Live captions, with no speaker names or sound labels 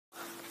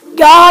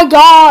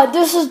Yeah,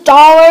 this is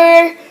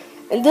Dollar,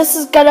 and this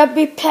is gonna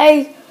be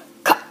playing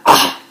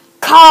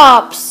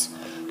cops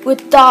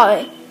with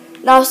Dollar.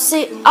 Now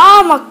see,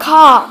 I'm a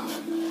cop,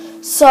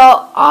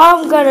 so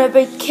I'm gonna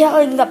be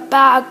killing the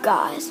bad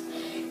guys.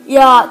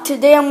 Yeah,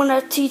 today I'm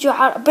gonna teach you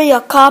how to be a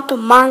cop in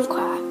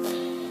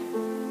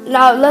Minecraft.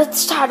 Now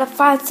let's try to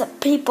find some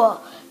people.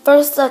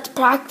 First, let's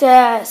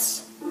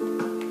practice.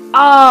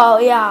 Oh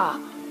yeah.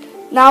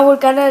 Now we're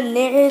gonna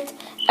need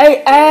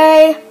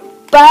a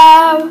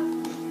bam.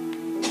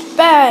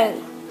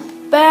 Bang!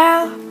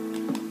 Bang!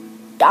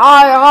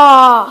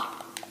 Yeah!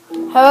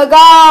 Here we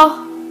go!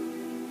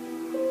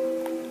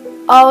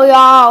 Oh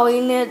yeah, we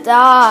need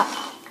that.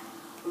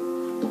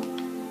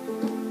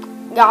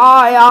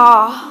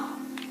 Yeah.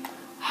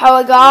 Here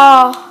we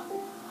go.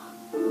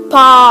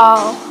 Pow!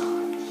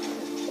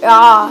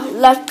 Yeah,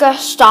 let's get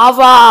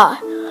started.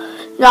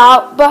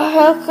 Now,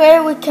 basically,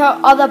 we kill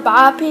other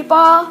bad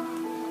people.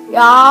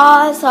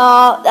 Yeah,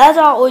 so that's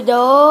what we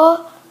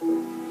do.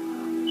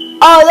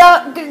 Oh,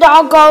 that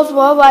dog goes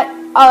well, but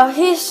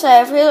he's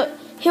safe.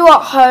 He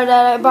won't hurt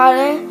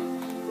anybody.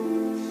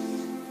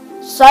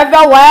 Save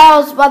the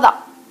whales, brother.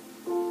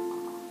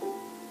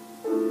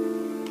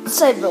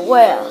 Save the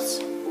whales.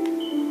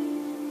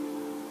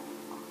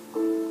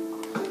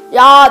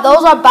 Yeah,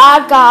 those are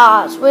bad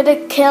guys. We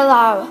didn't kill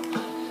them.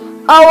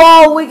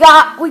 Oh, we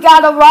got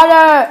a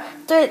runner.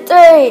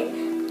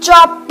 3,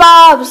 drop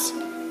bombs.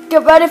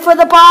 Get ready for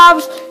the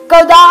bombs.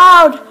 Go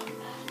down.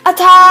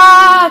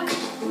 Attack.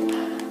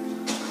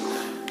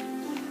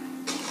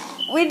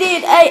 We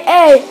need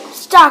a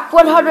stock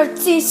 100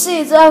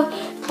 cc's of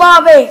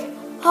bombing.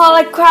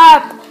 Holy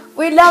crap.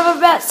 We never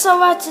met so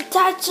much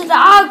attention.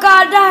 Oh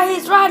god, no,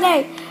 he's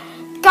running.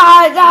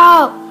 God,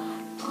 no.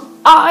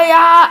 Oh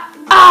yeah.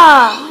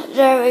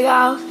 There we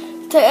go.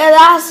 Take the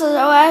last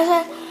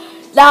situation.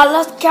 Now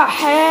let's get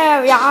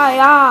him.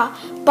 Yeah.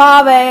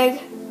 Bombing.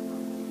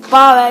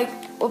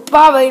 We're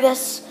bombing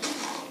this.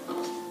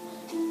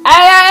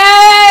 Hey,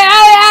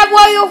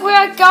 where you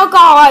think you're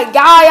going?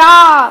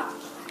 Yeah.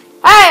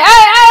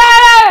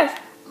 Hey!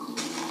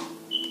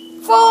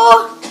 Fool!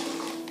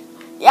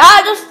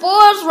 Yeah, this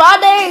fool is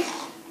running!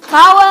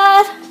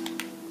 Coward!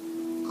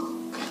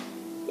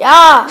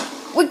 Yeah,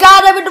 we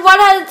got him in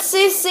 100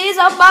 cc's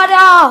of money!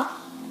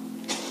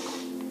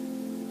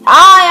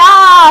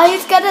 Yeah,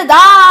 he's gonna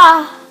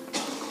die!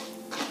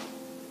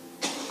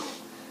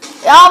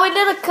 Yeah, we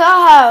need to kill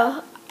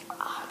him.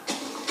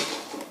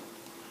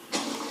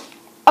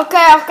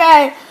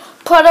 Okay,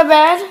 put him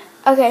in.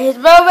 Okay, he's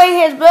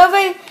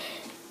moving.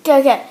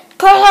 Okay.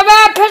 Push him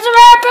in!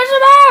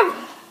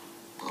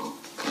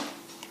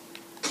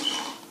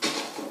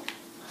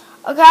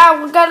 Okay,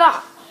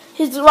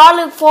 he's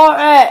running for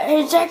it.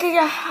 He's taking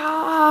it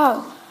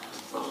out.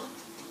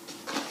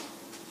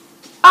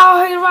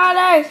 Oh,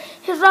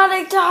 he's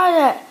running to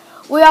it.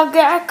 We are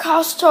getting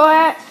close to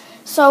it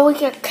so we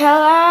can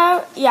kill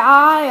him.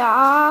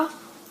 Yeah.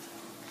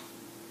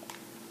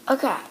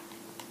 Okay.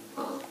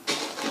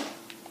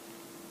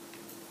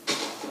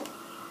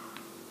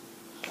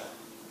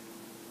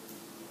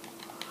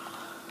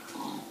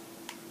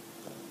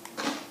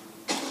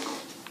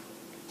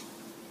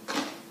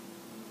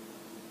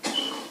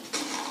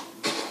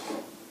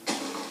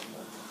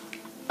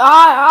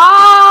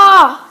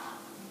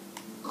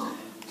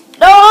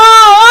 No!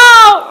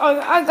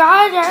 I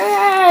got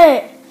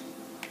it!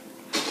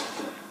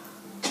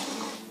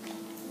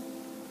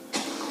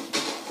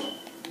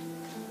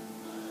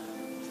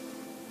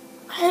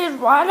 He's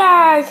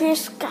running!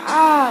 He's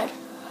scared!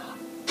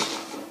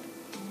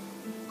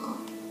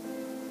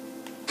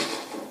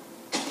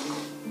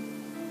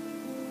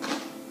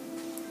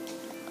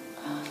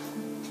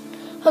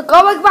 We're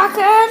going back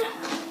in!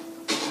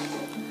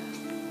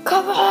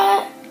 Come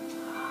on!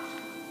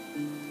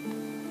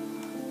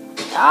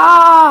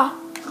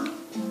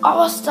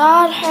 Almost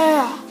done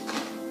here.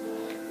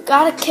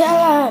 Gotta kill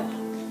him.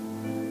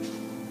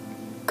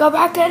 Go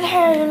back in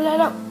here, you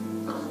little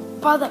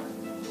brother.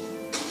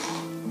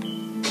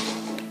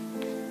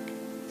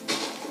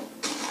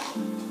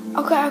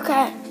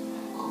 Okay.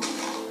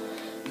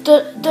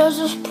 There's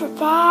this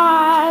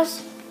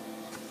surprise.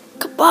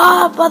 Come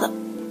on, brother.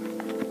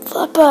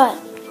 Flip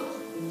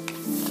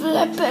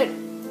it.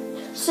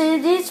 See,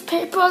 these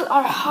people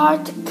are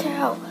hard to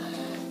kill.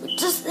 We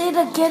just need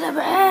to get them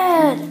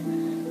in.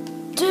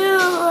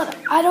 Dude,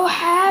 I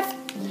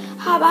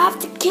have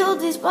to kill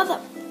these mother.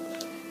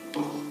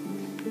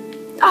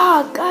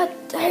 Oh, god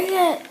dang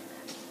it.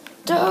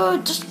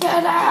 Dude, just get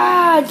in.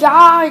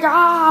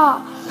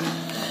 Yeah.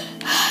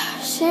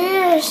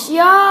 Serious,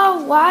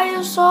 yo, why are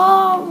you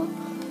so...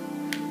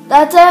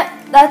 That's it.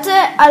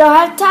 I don't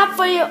have time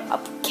for you. I'm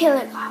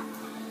killing her.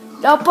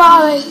 No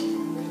problem.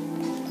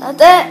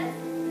 That's it.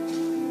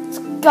 Let's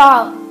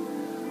go.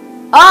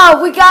 Oh,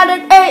 we got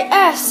an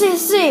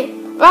ASCC.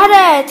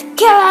 Ready to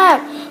kill him.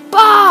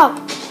 Boom.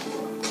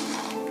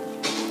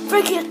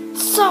 Freaking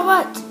so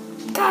much.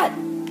 God.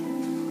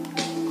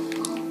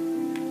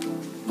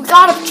 We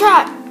got him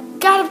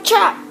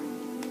trapped.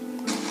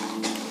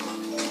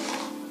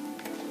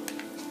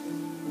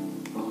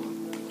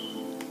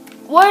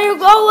 Where are you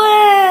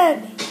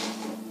going?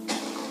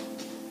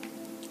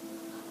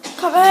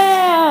 Come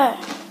here.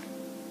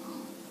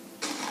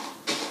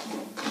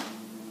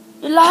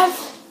 You alive?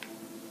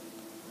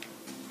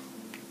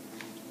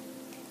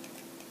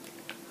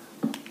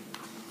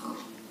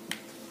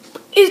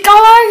 He's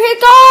going!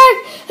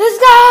 Let's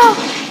go!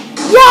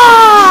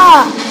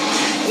 Yeah!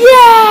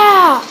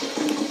 Yeah!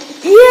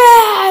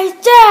 Yeah! He's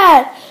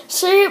dead!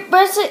 See,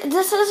 basically,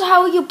 this is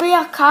how you be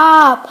a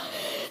cop.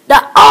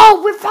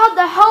 Oh, we found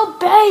the whole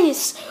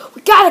base!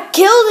 We gotta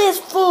kill these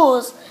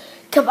fools!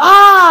 Come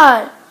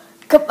on!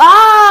 Come on!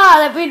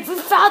 I mean, we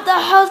found the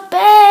whole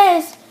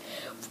base!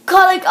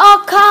 Calling all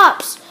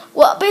cops!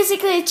 Well,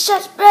 basically, it's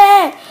just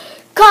me!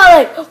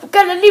 Calling! We're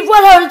gonna need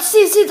 100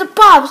 cc's of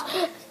bombs!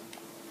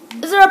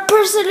 Is there a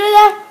person in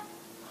there?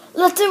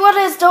 Let's see what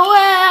he's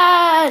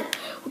doing.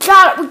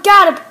 We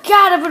got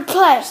him in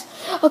place.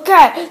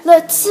 Okay,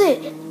 let's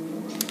see.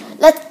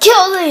 Let's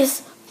kill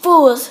these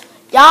fools.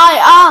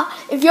 Yeah.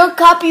 If you're a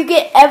cop, you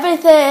get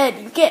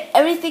everything. You get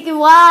everything you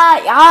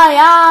want.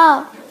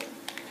 Yeah.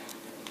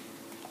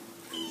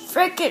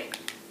 Freaking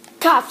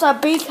cops are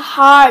being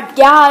hard.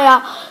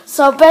 Yeah.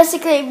 So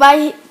basically,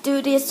 my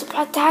duty is to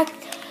protect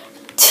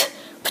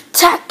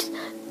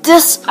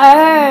this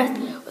earth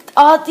with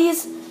all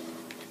these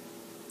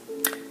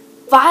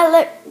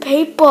violent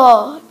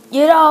people,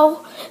 you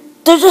know,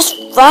 they're just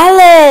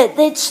violent.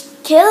 They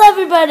just kill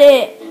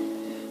everybody.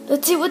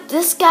 Let's see what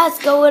this guy's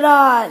going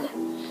on.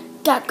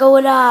 Okay.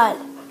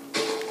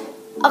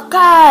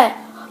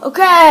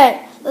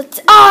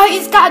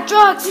 He's got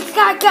drugs. He's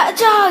got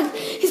drugs.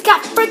 He's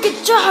got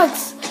freaking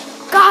drugs.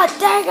 God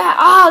dang it.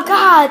 Oh,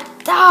 God.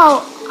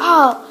 Oh.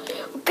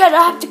 We're gonna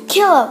have to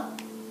kill him.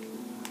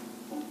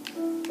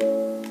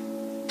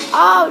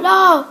 Oh,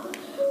 no.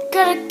 We're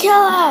gonna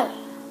kill him.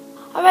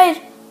 I mean,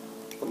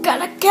 we're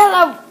gonna kill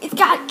him. He's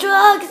got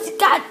drugs.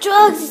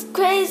 He's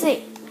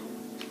crazy.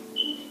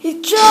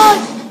 He's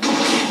drugged.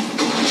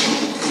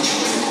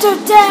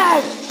 They're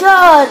dead.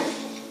 Good.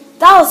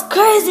 That was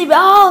crazy,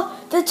 man.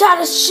 They're trying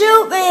to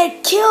shoot me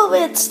and kill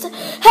me and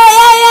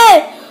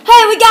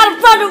Hey, we got him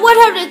from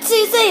 100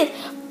 cc's.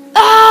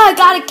 I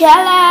gotta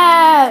kill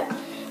him.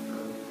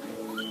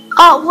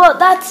 Oh, well,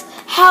 that's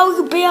how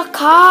you be a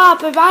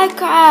cop in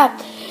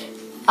Minecraft.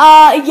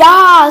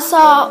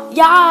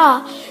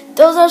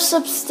 Those are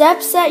some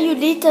steps that you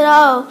need to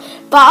know.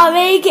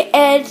 Bombing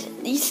and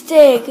these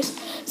things.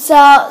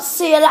 So,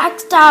 see you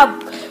next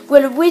time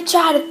when we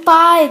try to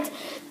find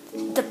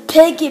the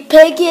piggy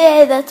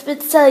that's been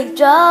selling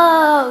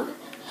drugs.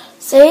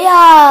 See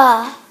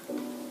ya!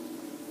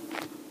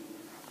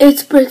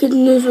 It's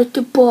breaking news with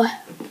your boy,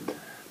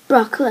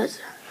 Brock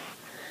Lesnar.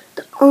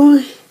 The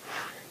only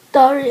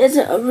daughter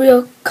isn't a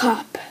real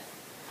cop.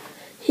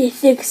 He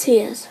thinks he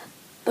is,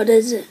 but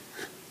isn't.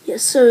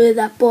 Yes, sir,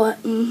 that boy,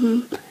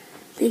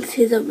 thinks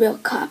he's a real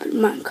cop in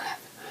Minecraft.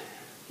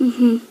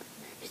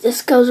 He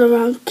just goes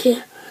around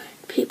killing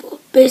people.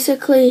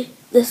 Basically,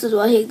 this is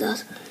what he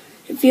does.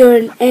 If you're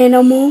an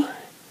animal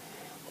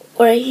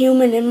or a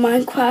human in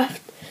Minecraft,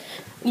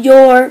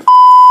 you're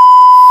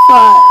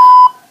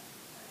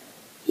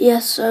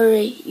yes,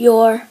 sorry,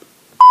 you're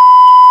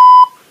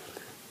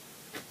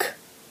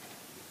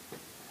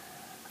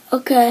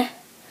okay.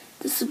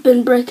 This has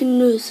been breaking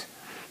news.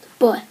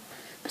 Boy,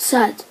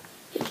 besides,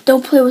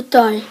 don't play with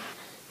Dari.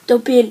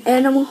 Don't be an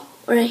animal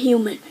or a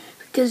human,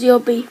 because you'll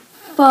be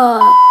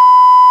fucked.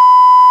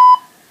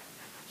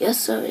 Yes,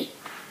 sorry.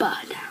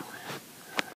 Bye now.